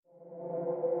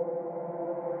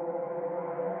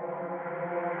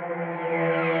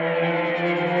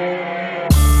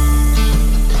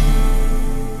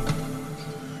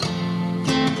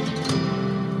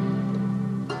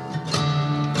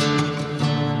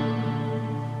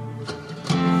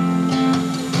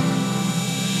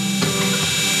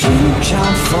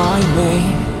can't find me.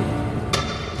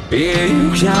 Yeah,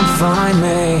 you can't find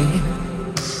me.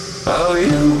 Oh,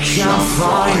 you can't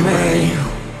find me.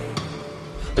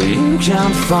 You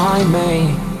can't find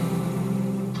me.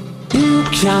 You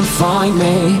can't find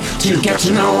me. To get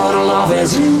to know what love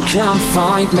is, you can't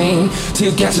find me.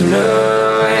 To get to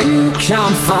know, you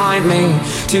can't find me.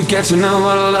 To get to know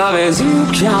what love is, you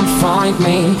can't find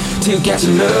me. To get to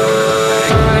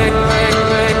know.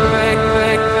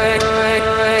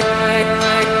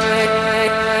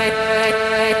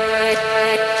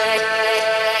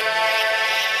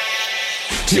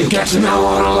 To get to know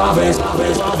what love is,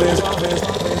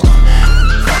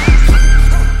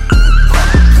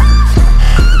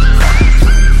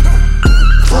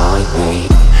 Find me.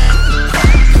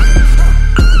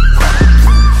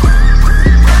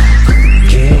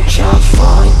 You can't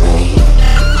find me.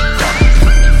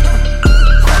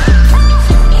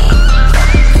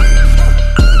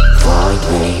 Find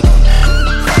me.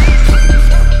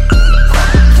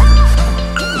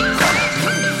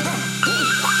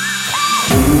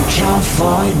 You can't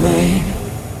find me.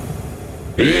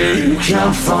 You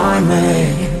can't find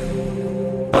me.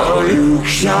 Oh, you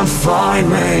can't find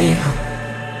me.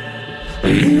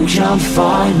 You can't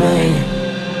find me.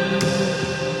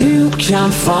 You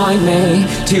can't find me.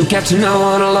 To get to know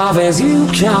what love is, you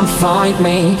can't find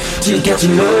me. To get to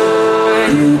know,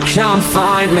 you can't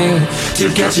find me. To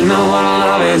get to know what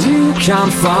love is, you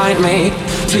can't find me.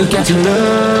 To get to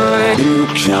know, you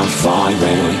can't find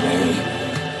me.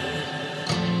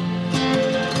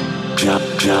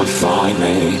 Can't find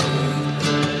me.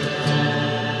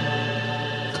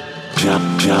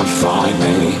 Can't find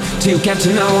me. To get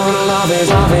to know what love is,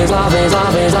 love is, love is,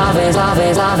 love is, love is, love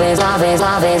is, love is, love is,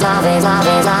 love is, love is, love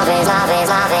is, love is, love is,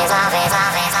 love is,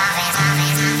 love is, love is, love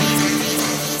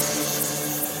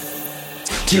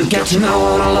is. To get to know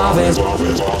what love is, love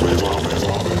is, love is, love is.